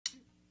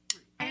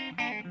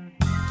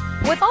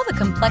With all the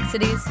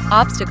complexities,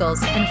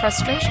 obstacles, and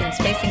frustrations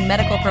facing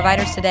medical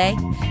providers today,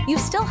 you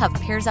still have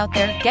peers out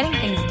there getting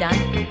things done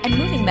and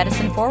moving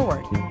medicine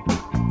forward.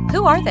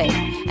 Who are they,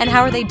 and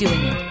how are they doing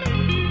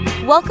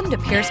it? Welcome to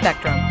Peer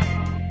Spectrum,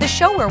 the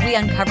show where we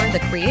uncover the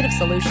creative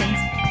solutions,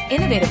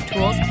 innovative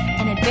tools,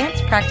 and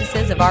advanced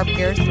practices of our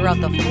peers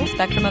throughout the full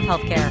spectrum of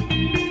healthcare.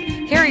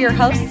 Here are your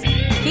hosts,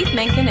 Keith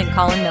Menken and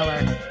Colin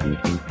Miller.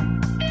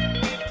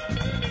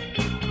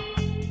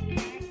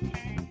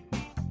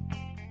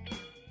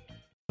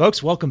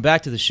 Folks, welcome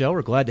back to the show.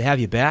 We're glad to have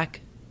you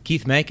back.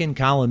 Keith Menken,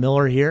 Colin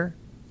Miller here.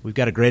 We've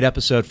got a great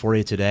episode for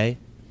you today.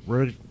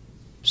 We're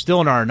still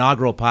in our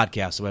inaugural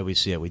podcast, the way we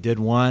see it. We did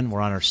one.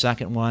 We're on our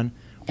second one.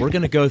 We're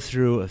going to go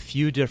through a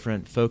few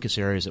different focus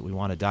areas that we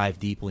want to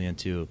dive deeply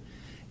into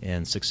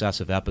in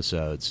successive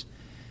episodes.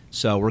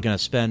 So we're going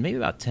to spend maybe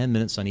about 10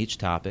 minutes on each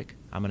topic.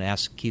 I'm going to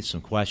ask Keith some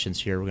questions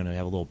here. We're going to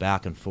have a little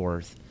back and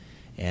forth.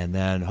 And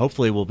then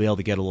hopefully we'll be able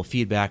to get a little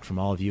feedback from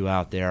all of you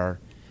out there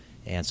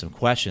and some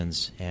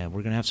questions, and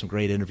we're going to have some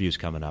great interviews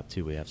coming up,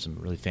 too. We have some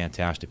really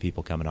fantastic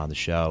people coming on the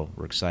show.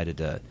 We're excited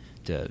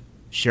to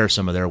share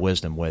some of their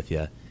wisdom with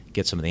you,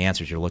 get some of the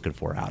answers you're looking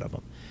for out of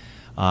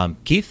them.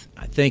 Keith,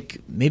 I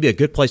think maybe a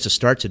good place to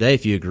start today,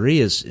 if you agree,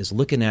 is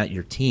looking at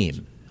your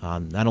team,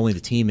 not only the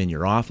team in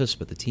your office,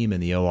 but the team in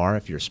the OR,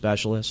 if you're a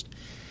specialist,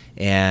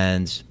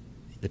 and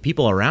the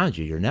people around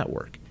you, your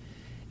network.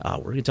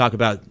 We're going to talk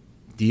about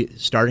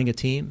starting a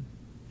team,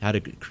 how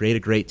to create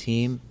a great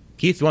team.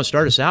 Keith, you want to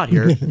start us out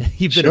here?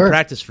 You've been in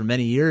practice for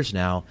many years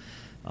now.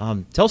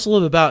 Tell us a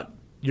little bit about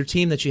your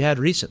team that you had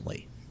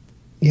recently.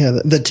 Yeah,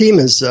 the team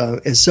is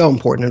so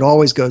important. It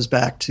always goes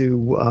back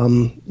to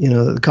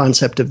the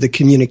concept of the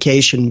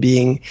communication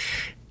being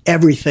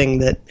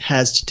everything that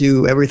has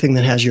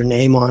your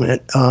name on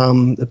it.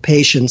 The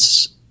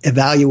patients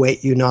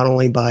evaluate you not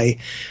only by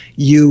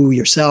you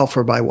yourself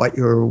or by what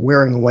you're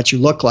wearing or what you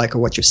look like or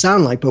what you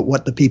sound like, but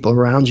what the people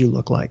around you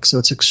look like. So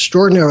it's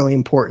extraordinarily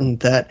important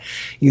that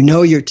you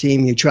know your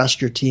team, you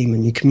trust your team,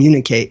 and you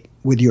communicate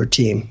with your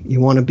team. You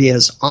want to be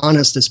as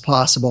honest as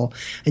possible,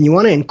 and you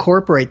want to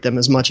incorporate them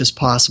as much as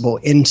possible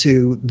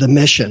into the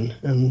mission.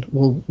 And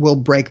we'll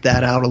break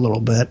that out a little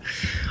bit.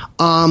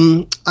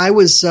 I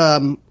was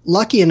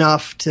lucky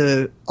enough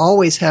to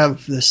always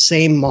have the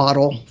same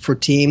model for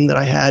team that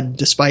I had,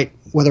 despite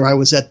whether I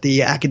was at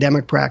the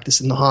academic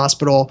practice in the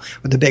hospital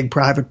or the big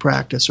private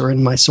practice or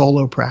in my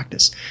solo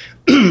practice.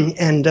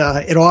 And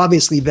it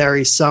obviously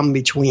varies some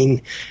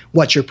between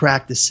what your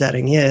practice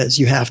setting is.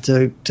 You have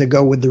to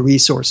go with the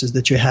resources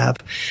that you have.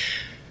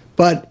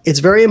 But it's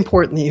very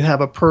important that you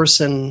have a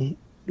person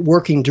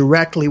working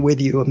directly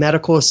with you, a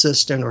medical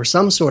assistant or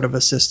some sort of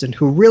assistant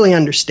who really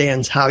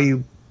understands how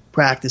you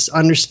practice,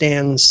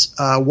 understands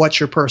what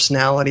your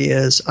personality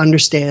is,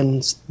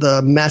 understands the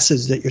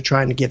message that you're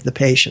trying to give the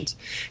patients.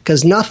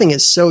 Because nothing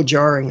is so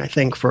jarring, I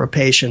think, for a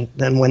patient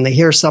than when they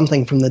hear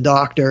something from the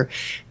doctor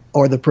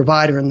or the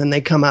provider, and then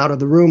they come out of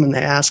the room and they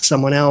ask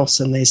someone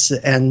else, and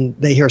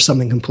they hear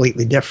something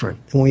completely different.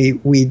 And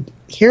we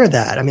hear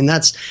that. I mean,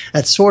 that's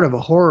sort of a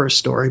horror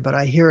story, but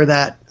I hear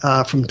that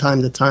from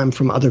time to time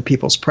from other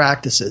people's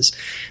practices.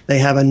 They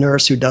have a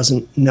nurse who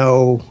doesn't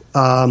know,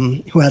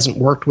 who hasn't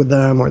worked with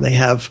them, or they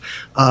have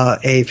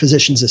a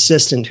physician's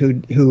assistant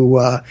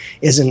who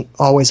isn't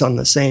always on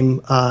the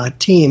same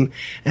team,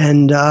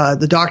 and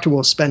the doctor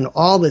will spend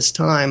all this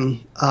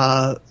time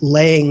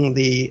laying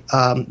the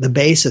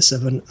basis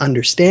of an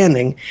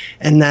understanding,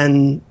 and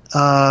then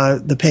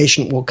the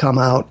patient will come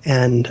out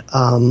and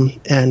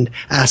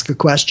ask a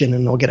question,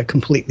 and they'll get a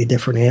completely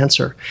different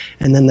answer.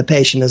 And then the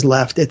patient is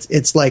left.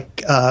 It's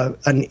like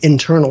an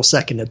internal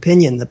second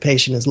opinion. The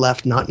patient is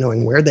left not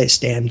knowing where they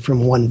stand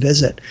from one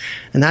visit,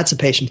 and that's a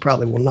patient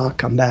probably will not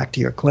come back to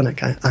your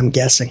clinic, I'm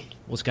guessing.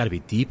 Well, it's got to be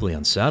deeply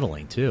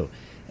unsettling too.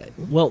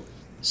 Well,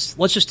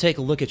 let's just take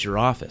a look at your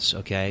office,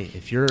 okay?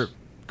 If you're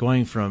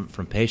going from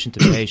patient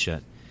to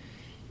patient,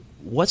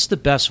 what's the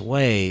best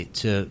way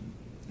to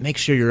make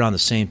sure you're on the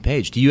same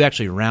page? Do you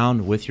actually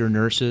round with your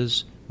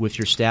nurses, with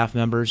your staff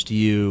members? Do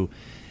you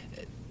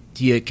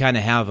kind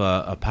of have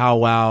a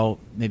powwow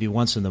maybe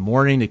once in the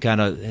morning to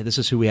kind of, hey, this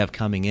is who we have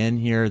coming in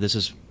here,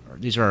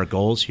 these are our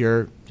goals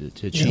here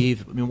to achieve?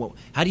 Yeah. I mean,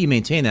 how do you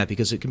maintain that?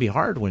 Because it can be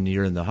hard when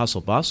you're in the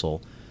hustle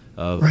bustle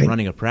of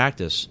running a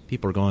practice.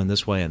 People are going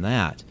this way and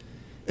that.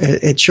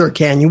 It sure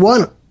can. You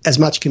want as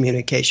much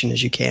communication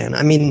as you can.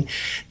 I mean,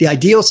 the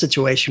ideal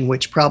situation,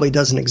 which probably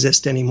doesn't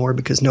exist anymore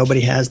because nobody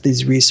has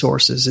these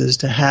resources, is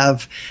to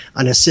have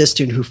an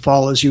assistant who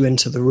follows you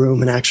into the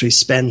room and actually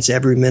spends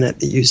every minute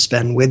that you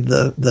spend with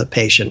the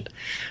patient.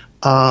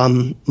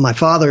 My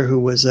father, who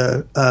was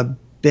a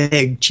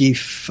big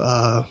chief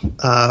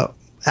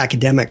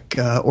academic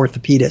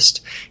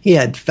orthopedist. He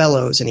had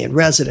fellows and he had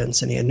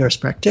residents and he had nurse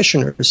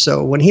practitioners.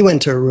 So when he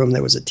went to a room,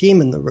 there was a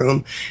team in the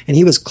room and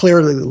he was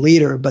clearly the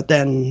leader, but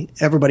then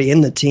everybody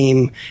in the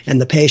team and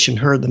the patient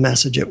heard the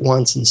message at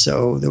once. And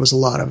so there was a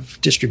lot of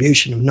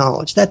distribution of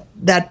knowledge.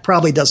 That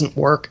probably doesn't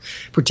work,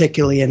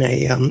 particularly in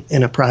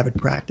a private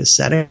practice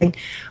setting.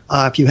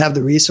 If you have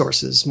the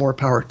resources, more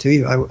power to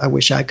you. I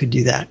wish I could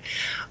do that.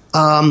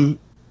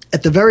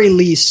 at the very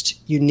least,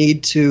 you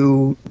need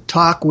to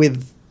talk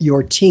with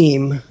your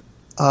team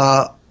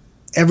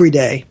every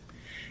day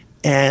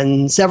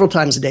and several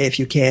times a day if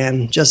you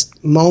can,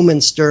 just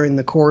moments during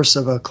the course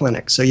of a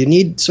clinic. So you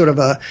need sort of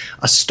a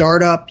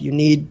startup. You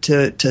need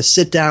to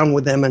sit down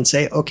with them and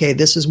say, okay,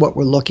 this is what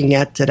we're looking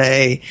at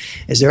today.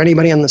 Is there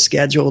anybody on the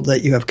schedule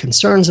that you have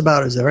concerns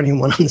about? Is there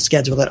anyone on the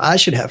schedule that I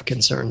should have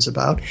concerns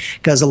about?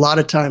 Because a lot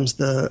of times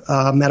the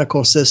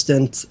medical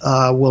assistant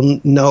will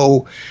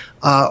know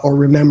or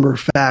remember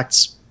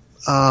facts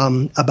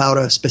about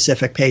a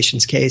specific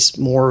patient's case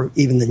more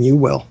even than you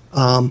will.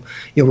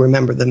 You'll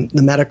remember the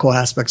medical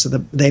aspects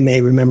of they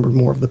may remember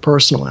more of the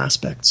personal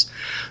aspects.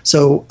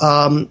 So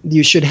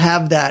you should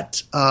have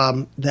that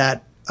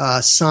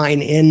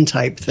sign in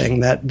type thing,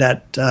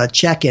 that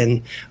check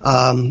in,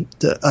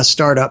 a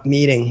startup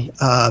meeting,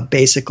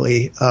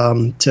 basically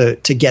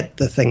to get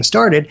the thing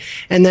started.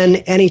 And then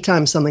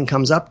anytime something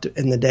comes up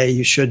in the day,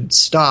 you should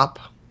stop,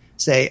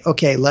 say,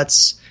 okay,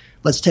 let's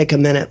take a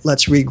minute,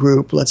 let's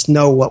regroup, let's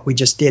know what we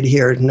just did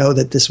here, know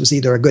that this was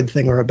either a good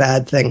thing or a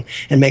bad thing,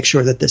 and make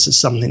sure that this is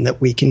something that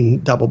we can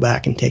double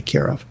back and take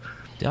care of.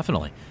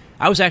 Definitely.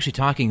 I was actually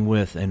talking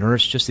with a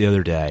nurse just the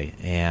other day,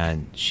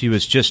 and we were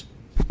just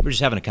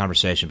having a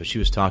conversation, but she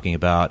was talking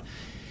about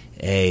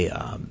a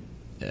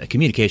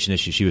communication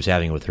issue she was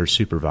having with her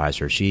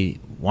supervisor. She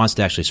wants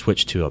to actually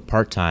switch to a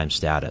part-time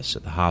status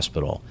at the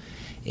hospital,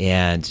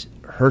 and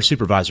her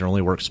supervisor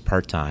only works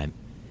part-time,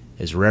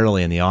 is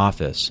rarely in the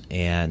office,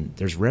 and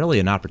there's rarely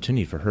an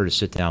opportunity for her to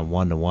sit down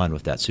one-to-one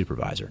with that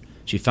supervisor.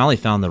 She finally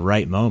found the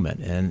right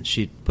moment, and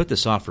she put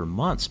this off for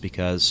months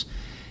because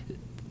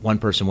one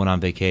person went on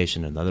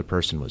vacation, another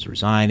person was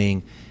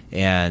resigning,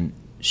 and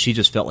she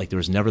just felt like there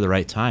was never the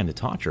right time to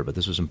talk to her, but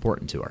this was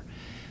important to her.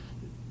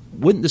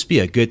 Wouldn't this be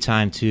a good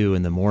time, too,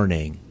 in the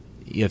morning,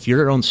 if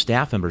your own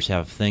staff members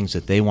have things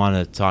that they want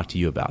to talk to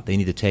you about? They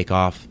need to take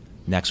off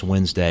next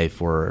Wednesday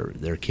for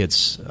their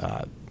kids'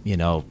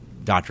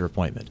 doctor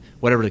appointment,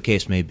 whatever the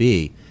case may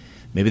be.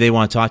 Maybe they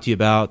want to talk to you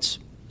about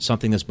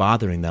something that's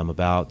bothering them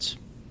about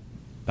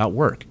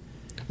work.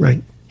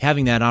 Right.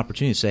 Having that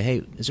opportunity to say,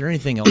 hey, is there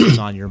anything else that's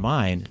on your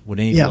mind?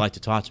 Would any of you like to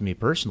talk to me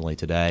personally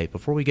today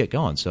before we get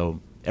going? So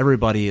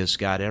everybody has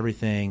got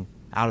everything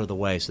out of the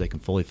way so they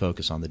can fully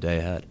focus on the day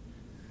ahead.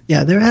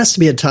 Yeah, there has to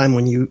be a time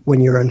when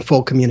you're in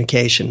full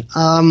communication.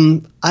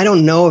 I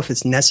don't know if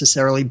it's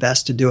necessarily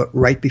best to do it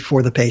right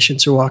before the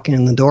patients are walking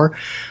in the door.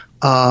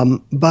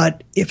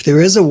 But if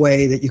there is a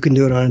way that you can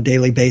do it on a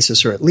daily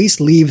basis, or at least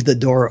leave the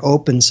door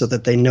open so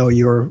that they know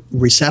you're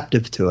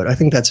receptive to it, I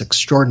think that's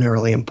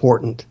extraordinarily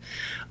important.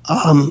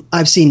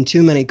 I've seen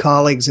too many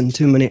colleagues and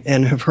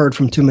have heard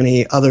from too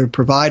many other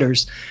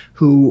providers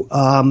who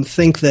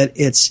think that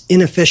it's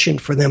inefficient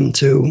for them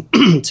to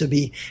to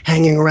be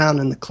hanging around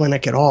in the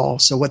clinic at all.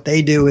 So what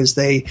they do is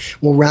they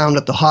will round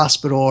at the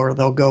hospital, or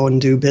they'll go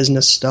and do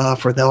business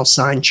stuff, or they'll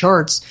sign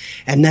charts,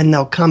 and then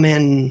they'll come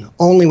in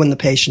only when the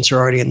patients are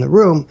already in the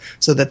room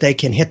so that they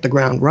can hit the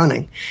ground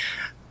running.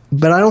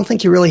 But I don't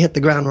think you really hit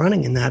the ground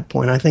running in that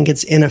point. I think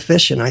it's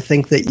inefficient. I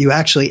think that you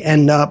actually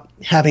end up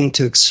having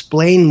to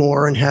explain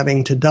more and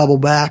having to double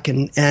back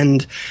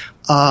and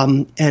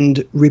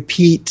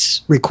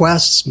repeat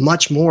requests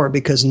much more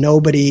because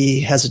nobody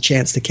has a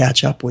chance to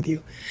catch up with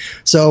you.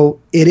 So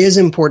it is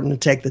important to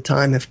take the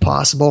time if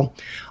possible.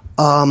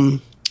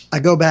 I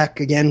go back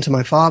again to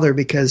my father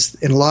because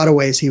in a lot of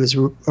ways he was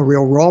a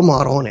real role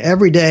model, and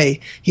every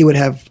day he would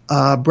have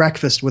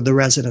breakfast with the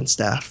resident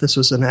staff. This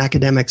was an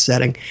academic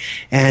setting,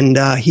 and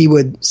he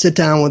would sit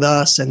down with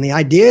us, and the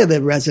idea of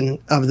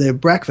the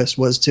breakfast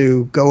was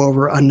to go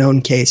over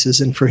unknown cases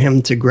and for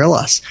him to grill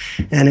us.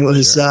 And it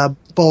was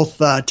both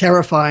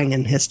terrifying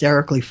and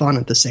hysterically fun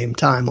at the same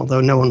time, although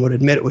no one would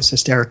admit it was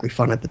hysterically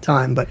fun at the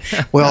time, but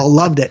we all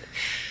loved it.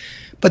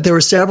 But there were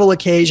several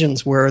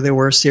occasions where there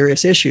were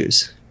serious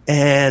issues.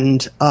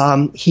 And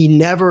he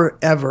never,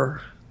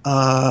 ever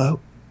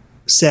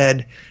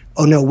said,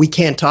 oh, no, we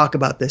can't talk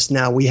about this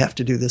now. We have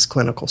to do this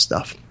clinical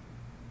stuff.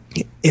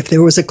 If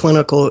there was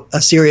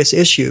a serious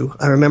issue,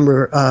 I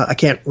remember, I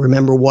can't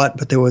remember what,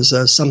 but there was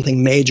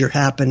something major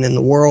happened in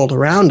the world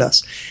around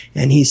us.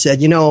 And he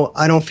said,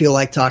 I don't feel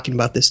like talking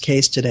about this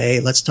case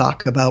today. Let's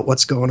talk about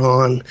what's going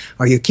on.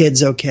 Are your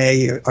kids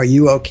okay? Are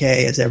you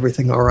okay? Is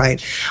everything all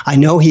right? I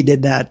know he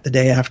did that the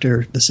day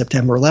after the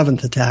September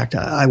 11th attack.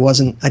 I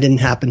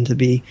didn't happen to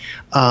be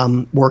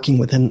working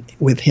with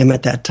him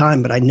at that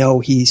time, but I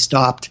know he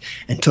stopped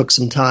and took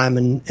some time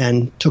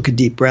and took a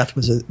deep breath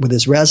with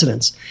his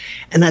residents.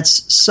 And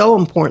that's so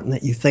important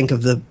that you think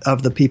of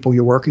the people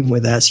you're working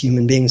with as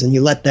human beings, and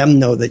you let them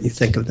know that you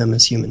think of them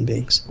as human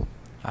beings.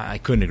 I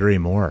couldn't agree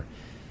more.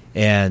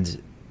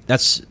 And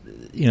that's,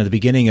 the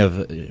beginning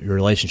of your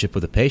relationship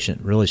with a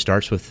patient really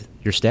starts with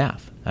your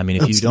staff. I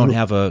mean, if you don't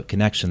have a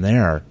connection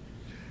there,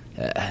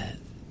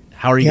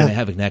 how are you going to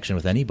have a connection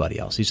with anybody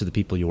else? These are the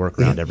people you work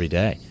around every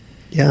day.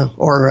 Yeah,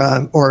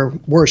 or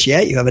worse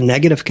yet, you have a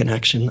negative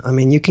connection. I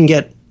mean, you can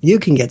get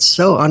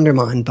so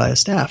undermined by a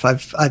staff.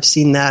 I've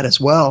seen that as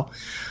well.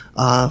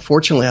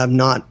 Fortunately, I've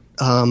not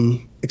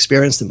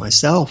experienced it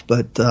myself,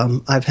 but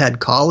I've had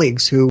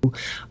colleagues who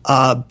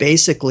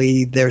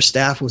basically their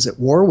staff was at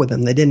war with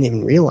them. They didn't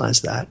even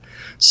realize that.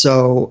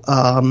 So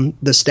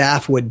the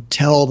staff would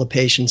tell the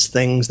patients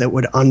things that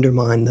would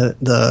undermine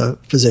the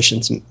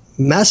physician's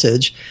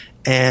message,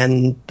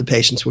 and the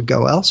patients would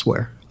go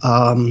elsewhere.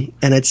 And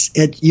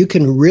you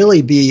can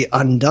really be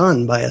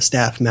undone by a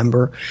staff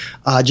member,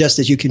 just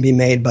as you can be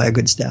made by a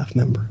good staff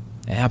member.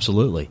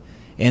 Absolutely.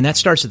 And that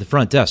starts at the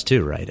front desk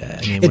too, right?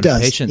 I mean, it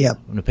does.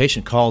 When a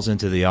patient calls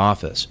into the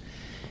office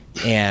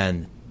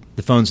and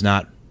the phone's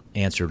not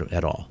answered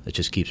at all, it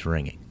just keeps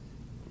ringing,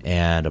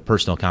 and a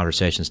personal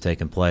conversation's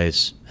taking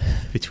place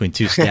between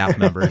two staff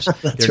members.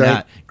 They're right.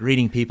 not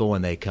greeting people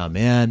when they come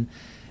in.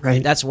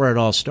 Right. That's where it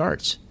all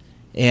starts.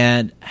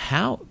 And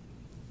how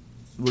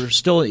we're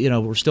still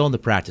in the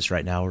practice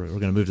right now. We're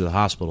going to move to the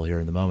hospital here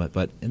in a moment,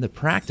 but in the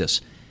practice,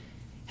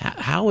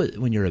 how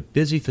when you're a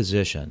busy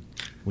physician,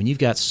 when you've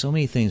got so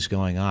many things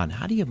going on,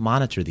 how do you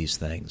monitor these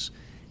things?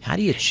 How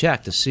do you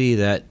check to see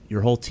that your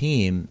whole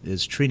team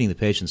is treating the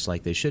patients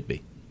like they should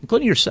be,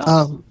 including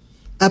yourself?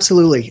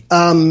 Absolutely.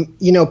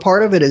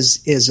 Part of it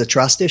is a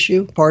trust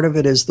issue. Part of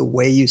it is the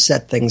way you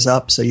set things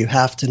up. So you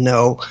have to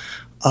know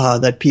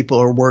that people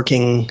are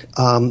working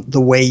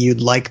the way you'd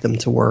like them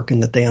to work,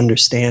 and that they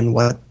understand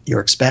what you're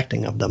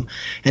expecting of them.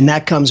 And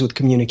that comes with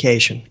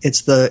communication.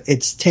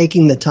 It's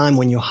taking the time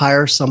when you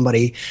hire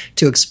somebody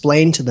to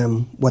explain to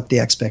them what the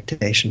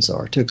expectations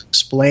are, to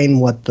explain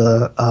what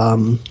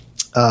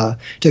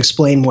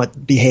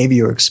behavior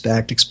you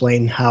expect,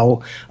 explain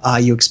how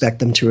you expect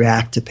them to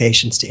react to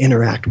patients, to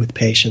interact with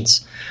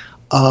patients.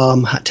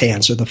 To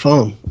answer the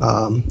phone,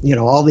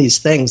 all these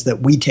things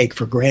that we take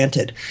for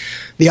granted.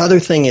 The other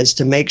thing is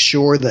to make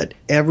sure that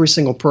every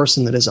single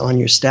person that is on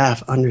your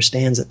staff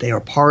understands that they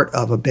are part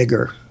of a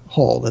bigger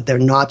whole, that they're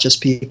not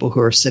just people who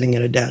are sitting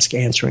at a desk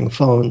answering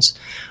phones,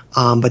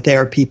 but they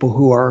are people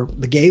who are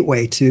the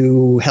gateway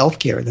to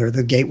healthcare. They're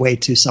the gateway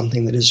to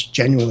something that is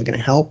genuinely going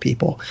to help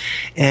people.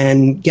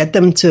 And get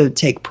them to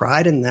take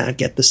pride in that,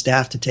 get the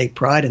staff to take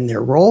pride in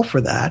their role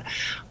for that.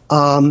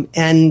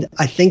 And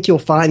I think you'll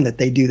find that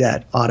they do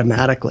that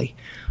automatically.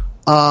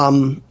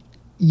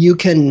 You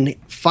can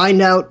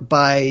find out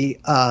by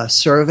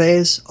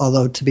surveys,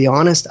 although to be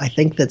honest, I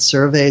think that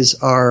surveys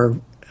are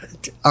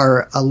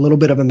a little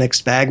bit of a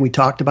mixed bag. We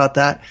talked about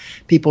that.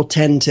 People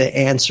tend to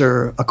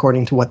answer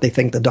according to what they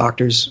think the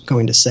doctor's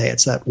going to say.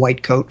 It's that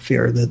white coat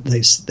fear that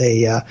they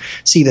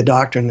see the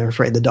doctor and they're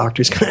afraid the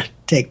doctor's going to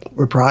take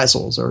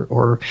reprisals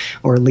or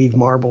leave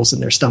marbles in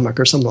their stomach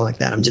or something like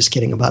that. I'm just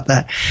kidding about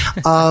that.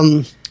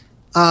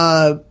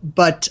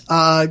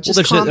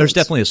 There's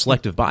definitely a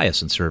selective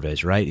bias in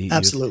surveys, right?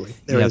 Absolutely.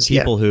 You have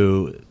people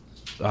who,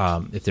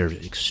 if they're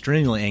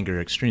extremely angry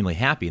or extremely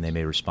happy, and they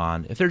may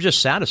respond. If they're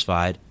just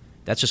satisfied,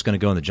 that's just going to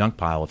go in the junk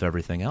pile with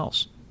everything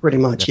else. Pretty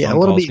much, yeah.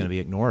 Well, it's going to be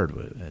ignored.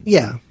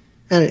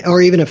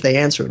 Or even if they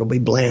answer, it'll be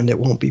bland. It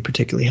won't be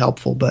particularly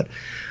helpful. But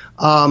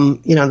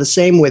the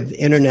same with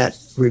internet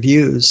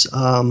reviews.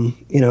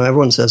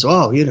 Everyone says,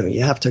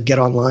 you have to get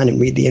online and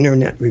read the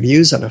internet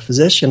reviews on a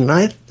physician. And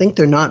I think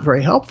they're not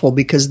very helpful,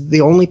 because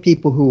the only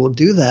people who will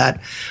do that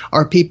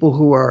are people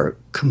who are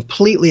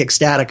completely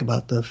ecstatic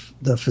about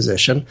the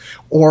physician,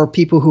 or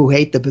people who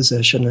hate the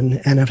physician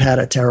and have had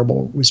a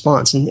terrible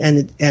response. And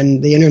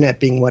the internet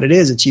being what it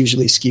is, it's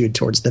usually skewed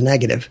towards the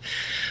negative.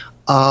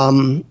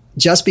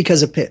 Just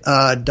because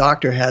a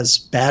doctor has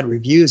bad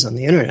reviews on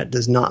the internet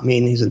does not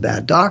mean he's a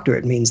bad doctor.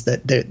 It means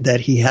that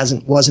he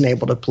wasn't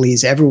able to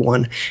please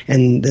everyone,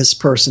 and this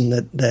person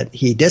that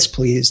he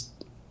displeased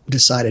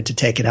decided to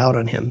take it out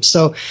on him.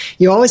 So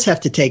you always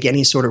have to take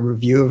any sort of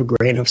review with a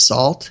grain of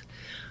salt.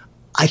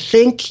 I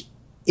think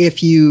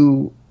if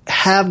you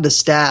have the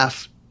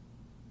staff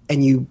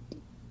and you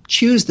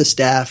choose the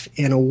staff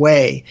in a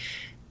way,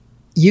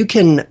 you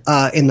can,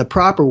 in the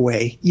proper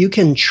way, you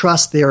can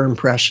trust their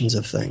impressions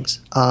of things.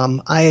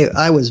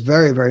 I was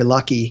very, very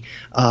lucky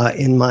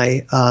in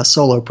my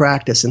solo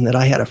practice in that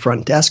I had a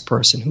front desk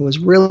person who was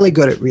really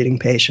good at reading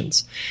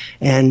patients.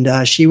 And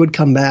she would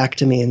come back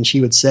to me and she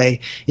would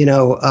say,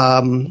 your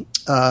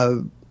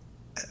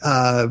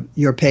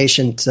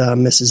patient,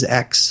 Mrs.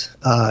 X,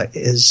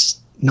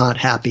 is not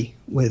happy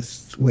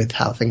with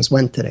how things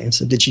went today. And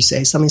so, did she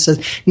say something? He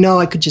says, no,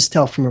 I could just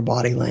tell from her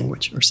body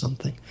language or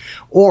something.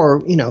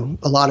 Or,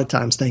 a lot of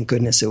times, thank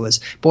goodness, it was,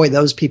 boy,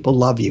 those people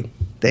love you.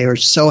 They are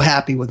so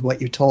happy with what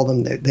you told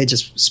them. They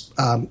just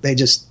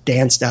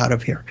danced out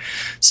of here.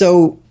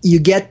 So you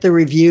get the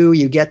review,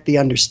 you get the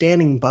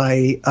understanding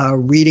by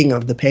reading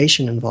of the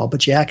patient involved,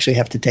 but you actually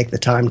have to take the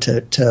time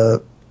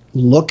to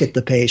look at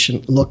the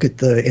patient, look at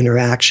the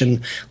interaction,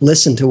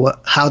 listen to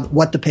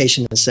what the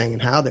patient is saying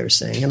and how they're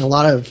saying. And a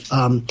lot of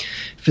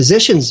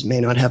physicians may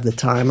not have the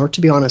time, or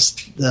to be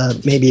honest,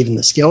 maybe even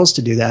the skills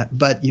to do that,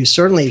 but you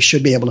certainly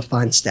should be able to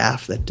find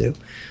staff that do.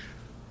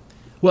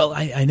 Well,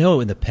 I know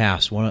in the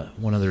past,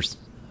 one other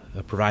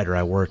provider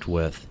I worked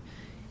with,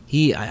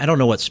 I don't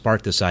know what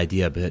sparked this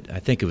idea, but I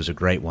think it was a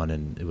great one,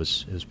 and it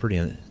was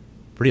pretty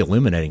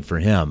illuminating for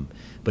him.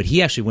 But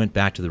he actually went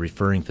back to the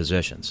referring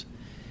physicians.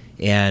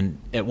 And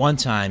at one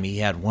time, he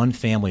had one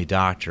family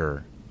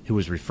doctor who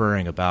was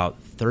referring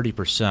about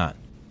 30%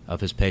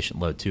 of his patient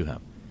load to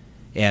him.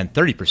 And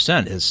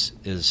 30%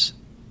 is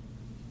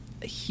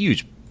a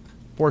huge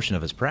portion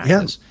of his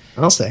practice.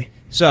 Yeah, I'll say.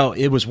 So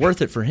it was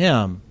worth it for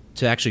him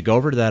to actually go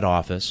over to that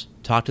office,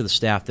 talk to the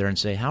staff there, and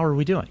say, how are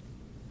we doing?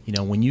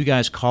 When you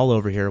guys call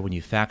over here, when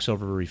you fax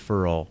over a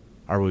referral,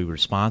 are we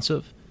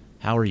responsive?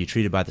 How are you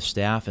treated by the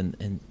staff?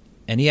 And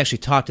he actually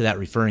talked to that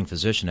referring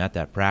physician at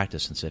that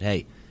practice and said,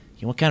 hey,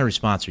 what kind of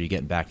response are you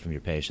getting back from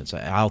your patients?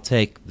 I'll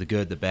take the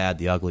good, the bad,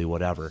 the ugly,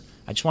 whatever.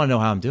 I just want to know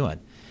how I'm doing.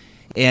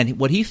 And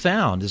what he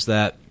found is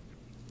that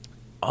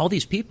all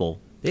these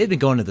people, they had been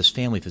going to this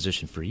family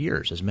physician for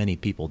years, as many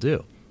people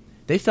do.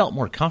 They felt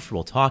more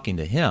comfortable talking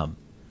to him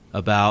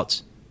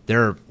about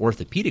their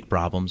orthopedic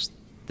problems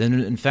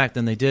than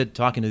they did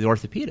talking to the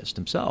orthopedist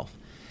himself.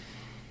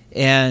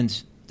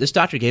 And this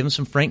doctor gave him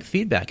some frank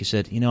feedback. He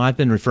said, I've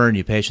been referring to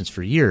you patients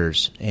for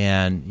years,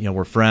 and,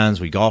 we're friends,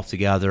 we golf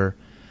together.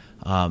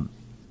 I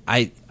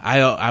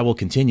will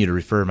continue to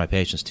refer my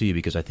patients to you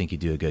because I think you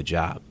do a good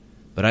job.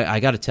 But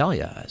I got to tell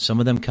you, some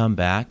of them come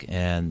back,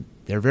 and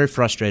they're very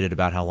frustrated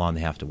about how long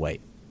they have to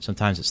wait.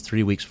 Sometimes it's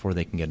 3 weeks before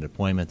they can get an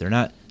appointment.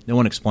 No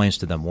one explains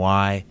to them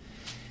why.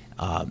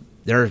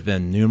 There have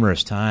been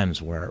numerous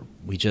times where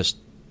we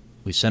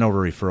send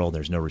over a referral,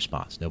 there's no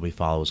response. Nobody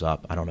follows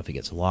up. I don't know if it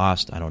gets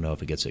lost. I don't know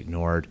if it gets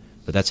ignored.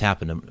 But that's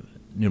happened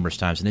numerous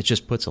times, and it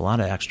just puts a lot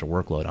of extra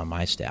workload on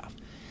my staff.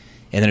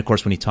 And then, of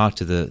course, when you talk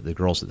to the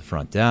girls at the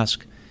front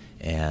desk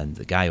and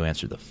the guy who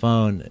answered the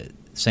phone,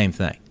 same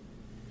thing.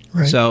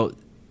 Right. So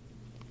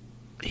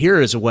here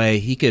is a way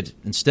he could,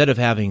 instead of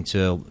having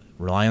to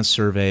rely on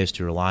surveys,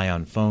 to rely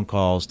on phone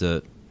calls,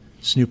 to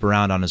snoop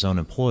around on his own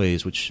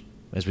employees, which,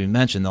 as we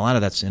mentioned, a lot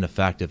of that's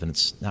ineffective and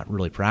it's not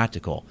really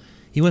practical.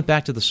 He went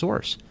back to the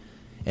source.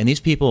 And these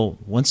people,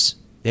 once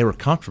they were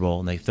comfortable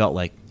and they felt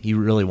like he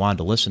really wanted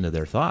to listen to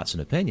their thoughts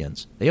and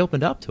opinions, they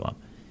opened up to him.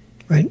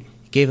 Right.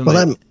 Gave him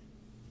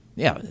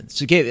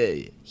so it gave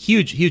a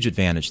huge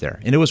advantage there.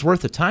 And it was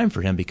worth the time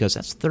for him because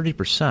that's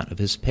 30% of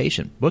his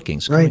patient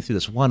bookings coming through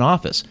this one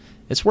office.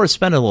 It's worth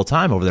spending a little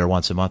time over there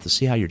once a month to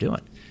see how you're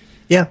doing.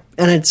 Yeah,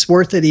 and it's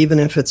worth it even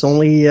if it's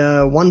only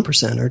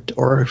 1%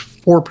 or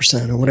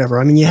 4% or whatever.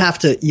 I mean, you have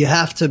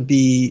to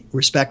be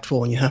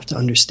respectful and you have to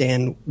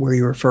understand where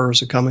your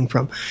referrers are coming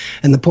from.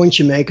 And the point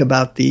you make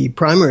about the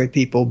primary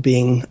people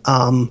being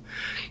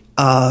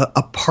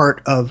a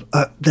part of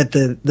that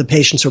the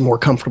patients are more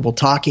comfortable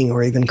talking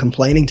or even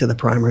complaining to the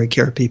primary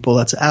care people,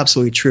 that's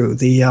absolutely true.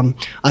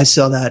 I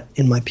saw that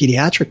in my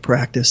pediatric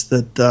practice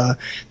that the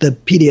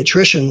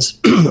pediatricians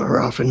are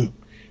often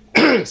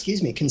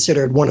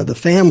considered one of the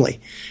family.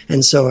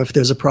 And so if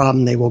there's a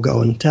problem, they will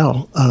go and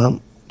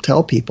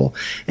tell people.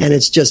 And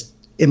it's just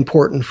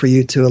important for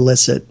you to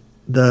elicit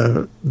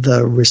the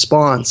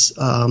response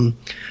from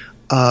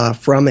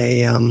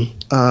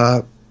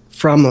a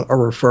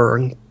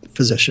referring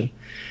physician.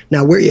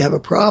 Now, where you have a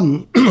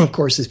problem, of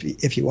course,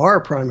 if you are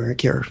a primary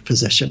care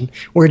physician,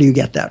 where do you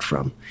get that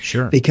from?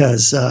 Sure.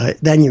 Because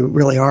then you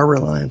really are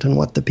reliant on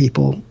what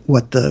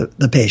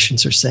the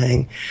patients are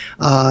saying.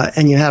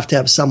 And you have to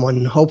have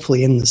someone,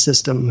 hopefully, in the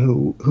system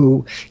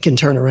who can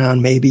turn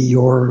around, maybe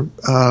your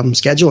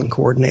scheduling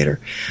coordinator,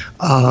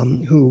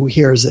 who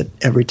hears it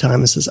every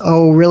time and says,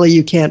 oh, really,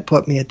 you can't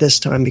put me at this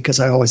time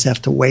because I always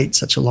have to wait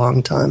such a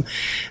long time.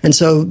 And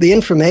so the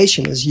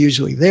information is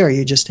usually there.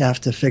 You just have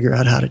to figure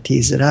out how to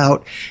tease it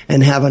out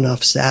and have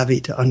enough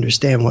savvy to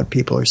understand what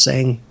people are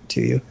saying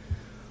to you.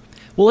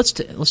 Well, let's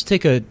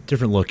take a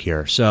different look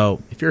here.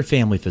 So if you're a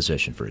family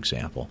physician, for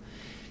example,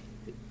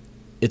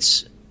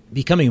 it's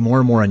becoming more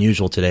and more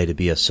unusual today to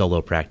be a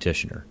solo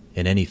practitioner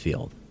in any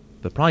field,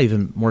 but probably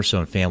even more so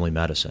in family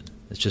medicine.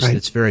 It's just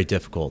It's very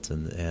difficult,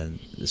 and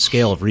the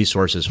scale of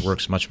resources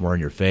works much more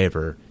in your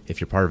favor if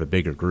you're part of a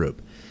bigger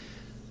group.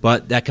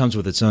 But that comes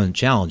with its own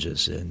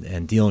challenges,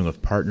 and dealing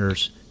with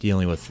partners,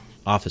 dealing with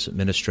office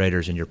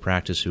administrators in your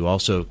practice who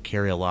also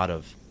carry a lot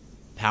of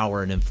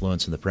power and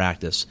influence in the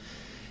practice.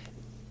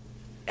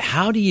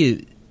 How do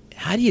you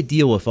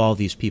deal with all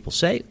these people?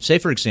 Say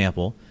for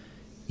example,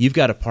 you've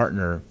got a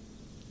partner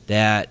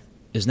that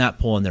is not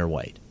pulling their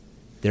weight.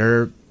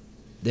 They're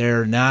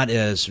not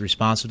as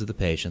responsive to the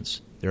patients.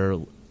 They're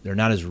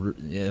not as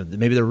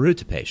maybe they're rude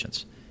to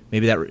patients.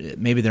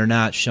 Maybe they're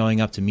not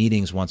showing up to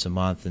meetings once a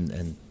month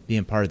and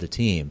being part of the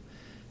team.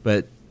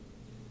 But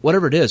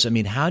whatever it is, I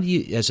mean, how do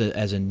you, as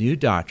a new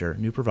doctor,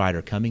 new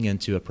provider coming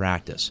into a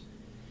practice,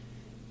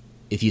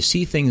 if you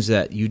see things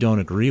that you don't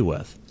agree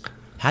with,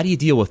 how do you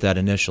deal with that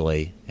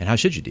initially, and how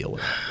should you deal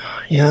with it?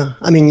 Yeah,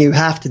 I mean, you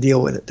have to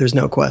deal with it. There's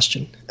no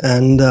question.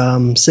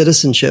 and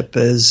citizenship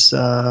is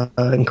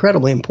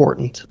incredibly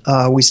important.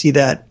 We see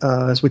that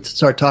as we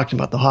start talking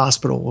about the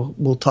hospital,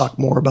 we'll talk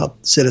more about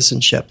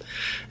citizenship,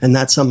 and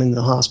that's something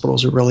the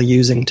hospitals are really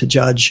using to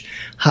judge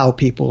how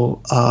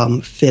people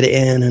fit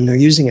in, and they're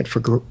using it for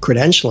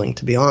credentialing,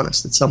 to be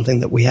honest. It's something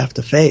that we have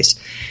to face.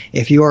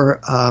 If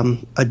you're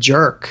a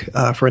jerk,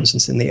 for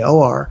instance, in the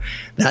OR,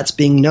 that's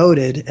being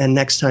noted, and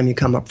next time you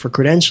come up for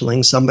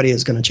credentialing, somebody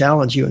is going to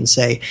challenge you and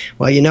say,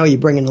 well, you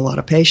bring in a lot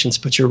of patients,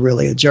 but you're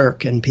really a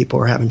jerk, and people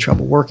are having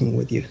trouble working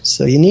with you.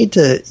 So you need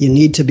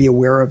to be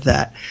aware of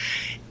that.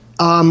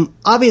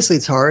 Obviously,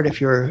 it's hard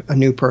if you're a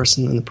new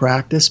person in the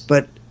practice,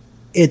 but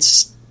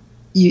it's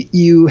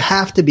you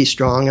have to be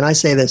strong. And I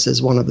say this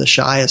as one of the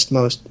shyest,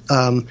 most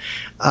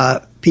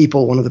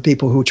people, one of the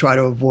people who try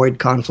to avoid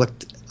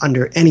conflict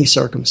under any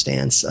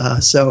circumstance.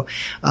 Do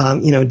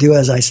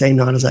as I say,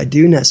 not as I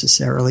do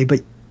necessarily.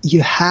 But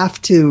you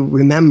have to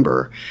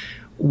remember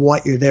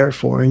what you're there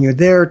for, and you're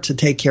there to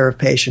take care of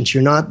patients.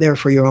 You're not there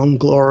for your own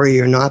glory.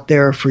 You're not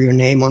there for your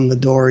name on the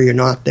door. You're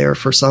not there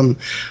for some,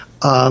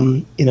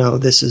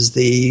 this is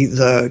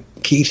the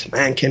Keith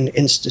Mankin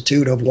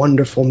Institute of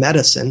Wonderful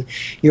Medicine.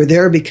 You're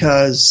there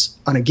because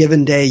on a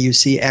given day you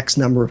see X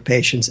number of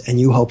patients and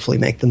you hopefully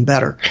make them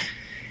better.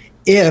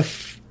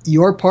 If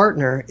your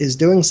partner is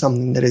doing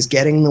something that is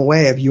getting in the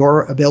way of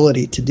your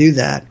ability to do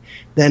that,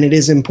 then it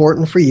is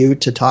important for you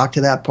to talk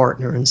to that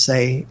partner and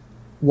say,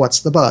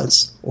 what's the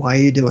buzz? Why are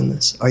you doing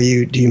this? Do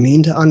you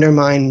mean to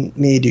undermine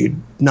me? Do you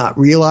not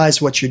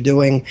realize what you're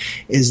doing?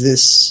 Is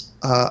this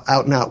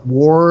out and out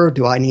war?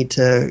 Do I need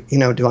to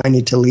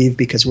leave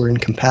because we're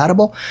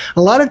incompatible?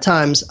 A lot of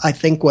times, I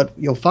think what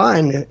you'll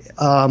find,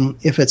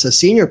 if it's a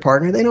senior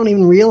partner, they don't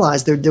even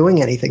realize they're doing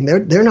anything.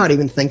 They're not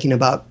even thinking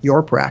about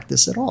your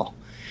practice at all.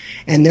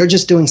 And they're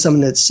just doing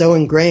something that's so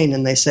ingrained,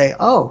 and they say,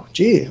 oh,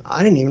 gee,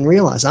 I didn't even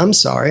realize. I'm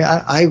sorry.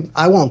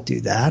 I won't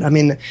do that. I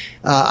mean,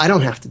 I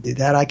don't have to do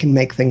that. I can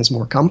make things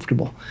more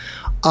comfortable.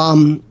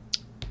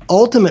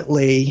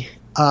 Ultimately,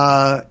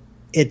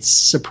 it's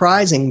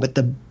surprising, but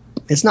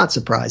it's not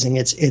surprising.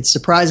 It's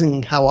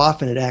surprising how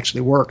often it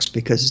actually works,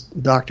 because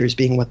doctors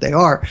being what they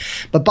are.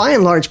 But by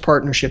and large,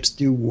 partnerships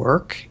do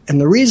work.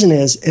 And the reason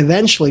is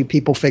eventually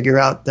people figure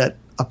out that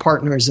a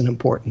partner is an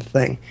important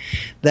thing.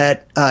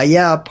 That,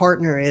 a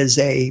partner is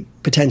a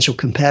potential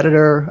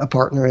competitor. A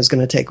partner is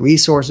going to take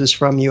resources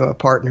from you. A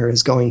partner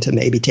is going to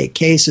maybe take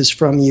cases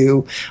from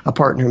you. A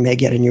partner may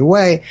get in your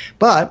way.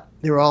 But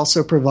they're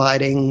also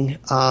providing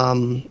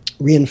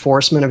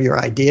reinforcement of your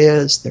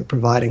ideas. They're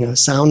providing a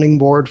sounding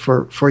board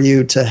for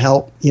you to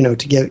help,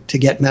 to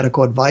get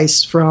medical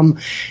advice from.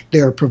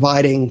 They're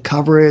providing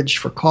coverage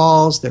for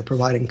calls. They're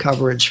providing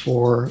coverage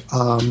for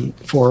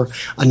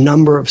a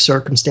number of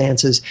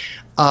circumstances.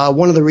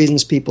 One of the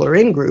reasons people are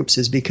in groups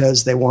is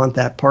because they want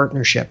that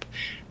partnership.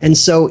 And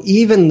so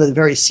even the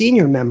very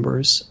senior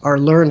members are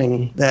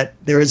learning that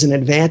there is an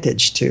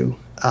advantage to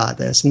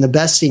this. And the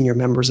best senior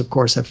members, of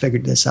course, have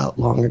figured this out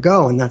long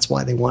ago, and that's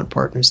why they want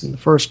partners in the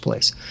first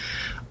place.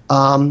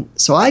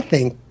 So I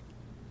think,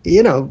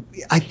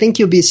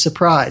 you'll be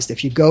surprised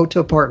if you go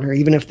to a partner,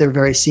 even if they're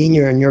very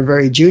senior and you're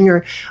very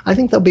junior. I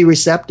think they'll be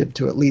receptive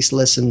to at least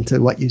listen to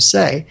what you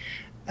say.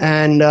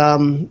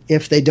 And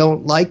if they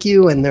don't like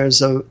you and there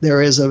is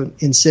an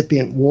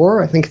incipient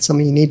war, I think it's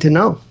something you need to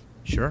know.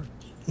 Sure.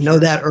 Know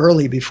that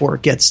early before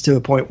it gets to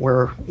a point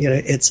where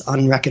it's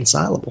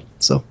unreconcilable.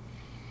 So.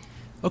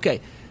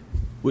 Okay,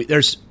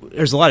 there's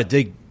a lot of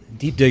deep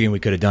digging we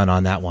could have done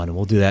on that one, and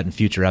we'll do that in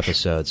future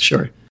episodes.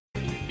 Sure.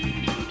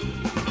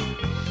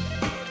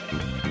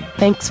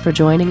 Thanks for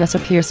joining us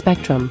at Pure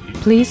Spectrum.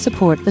 Please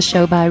support the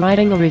show by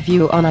writing a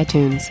review on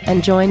iTunes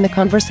and join the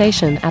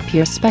conversation at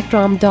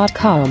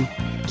purespectrum.com.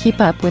 Keep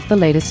up with the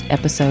latest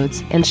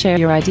episodes and share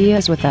your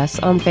ideas with us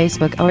on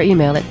Facebook or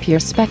email at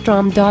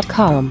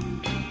purespectrum.com.